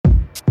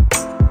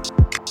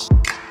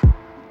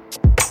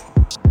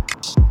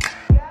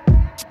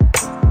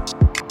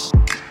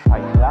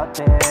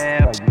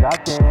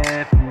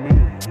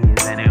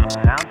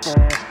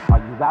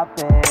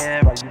out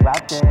there? Are you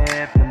out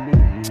there for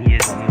me?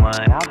 Is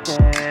anyone out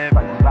there?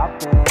 Are you out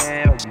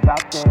there? Are you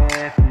out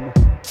there for me?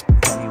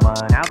 Is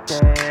anyone out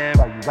there?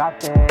 Are you out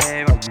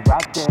there? Are you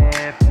out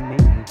there for me?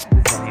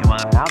 Is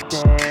anyone out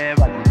there?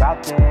 Are you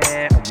out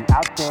there? Are you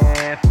out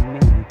there for me?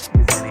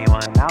 Is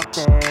anyone out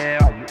there?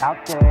 Are you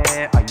out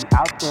there? Are you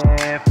out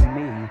there for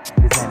me?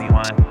 Is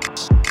anyone?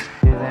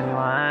 Is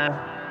anyone?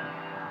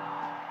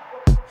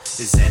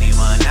 Is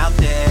anyone out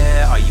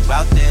there? Are you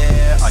out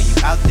there? Are you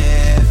out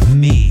there for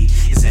me?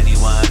 Is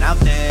anyone out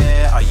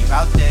there? Are you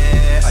out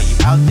there? Are you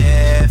out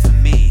there for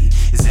me?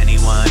 Is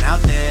anyone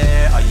out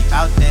there? Are you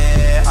out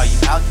there? Are you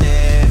out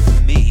there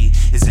for me?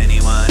 Is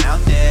anyone out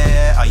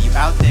there? Are you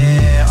out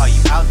there? Are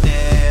you out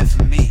there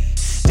for me?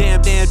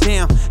 Damn, damn,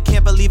 damn,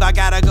 can't believe I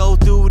gotta go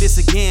through this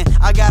again.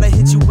 I gotta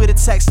hit you with a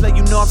text, let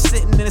you know I'm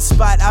sitting in a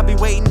spot. I'll be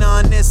waiting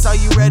on this, are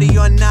you ready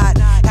or not?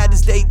 Had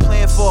this date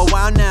planned for a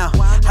while now.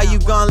 How you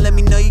gonna let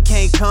me know you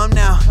can't come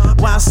now?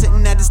 While I'm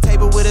sitting at this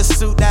table with a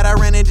suit that I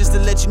rented just to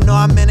let you know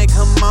I'm in it,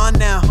 come on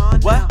now.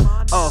 What?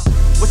 Oh,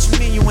 what you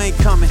mean you ain't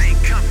coming?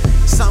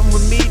 Something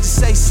with me, just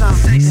say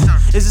something.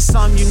 Is it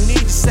something you need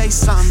to say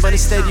something? But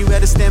instead you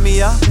had to stand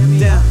me up?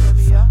 Damn.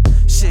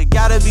 Shit,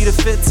 gotta be the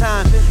fifth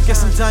time.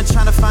 Guess I'm done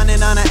trying to find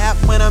it on an app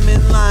when I'm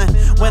in line.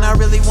 When I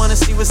really wanna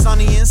see what's on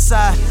the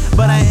inside.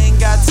 But I ain't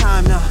got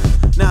time,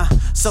 nah.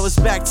 So it's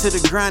back to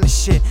the grind and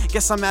shit.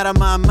 Guess I'm out of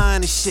my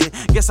mind and shit.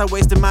 Guess I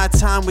wasted my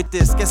time with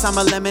this. Guess I'm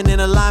a lemon in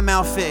a lime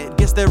outfit.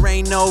 Guess there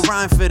ain't no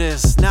rhyme for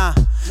this, nah.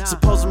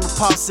 Suppose I'm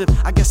repulsive,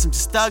 I guess I'm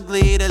just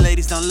ugly. The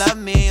ladies don't love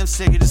me, I'm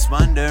sick of just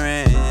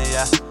wondering,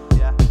 yeah.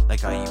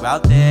 Like, are you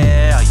out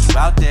there? Are you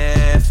out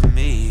there for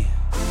me?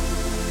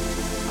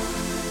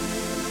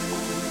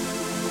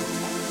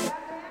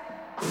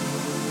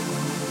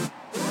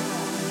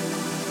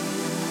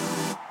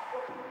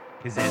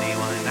 Is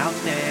anyone out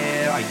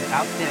there? Are you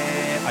out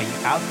there? Are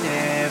you out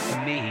there for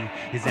me?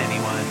 Is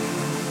anyone?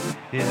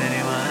 Is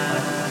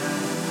anyone?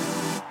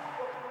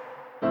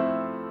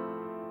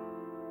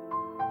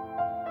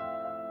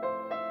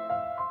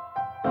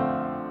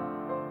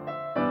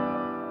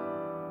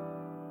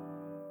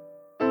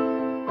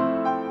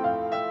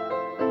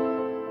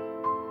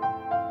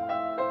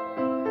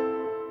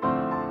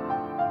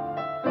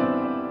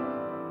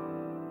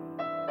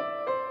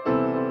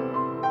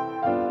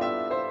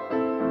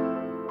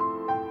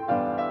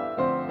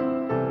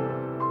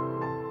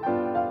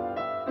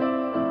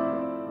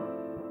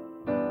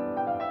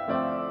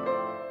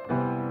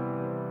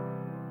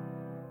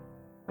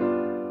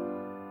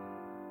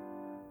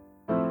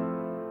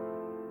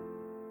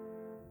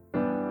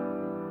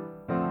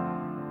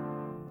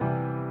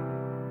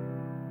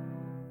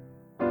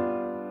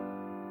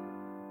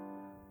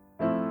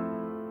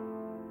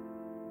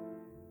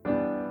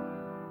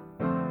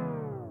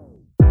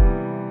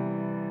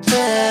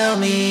 Tell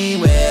me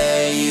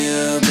where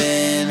you've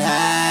been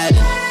hiding.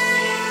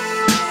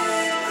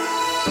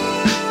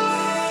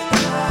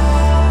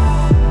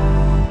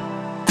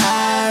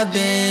 I've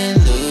been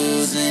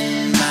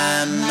losing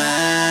my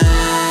mind,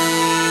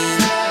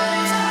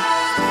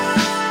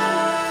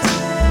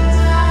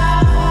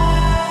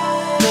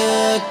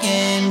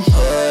 looking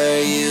for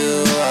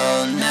you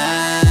all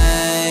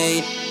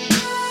night.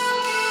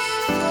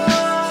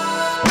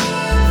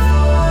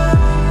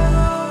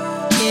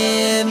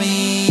 Give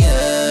me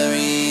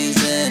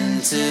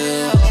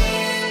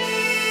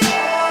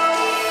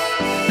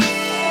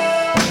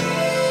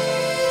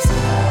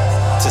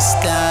to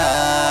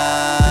stop,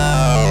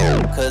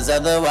 cause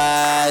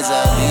otherwise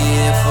I'll be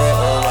here for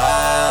a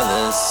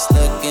while. It's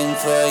looking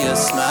for your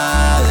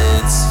smile.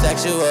 It's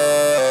sexual,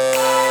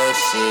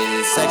 shit,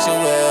 it's sexual.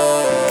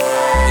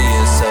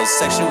 You're so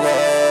sexual.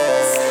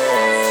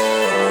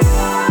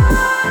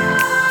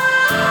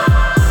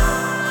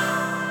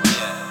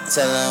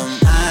 Tell them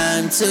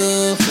I'm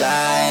too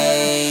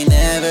fly.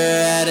 Never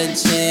had a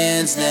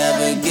chance,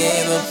 never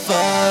gave a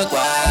fuck.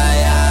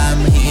 Why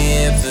I'm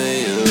here for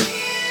you.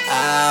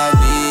 I'll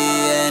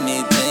be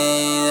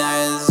anything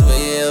that's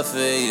real for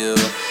you.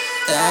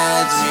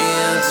 That's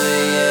real for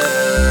you.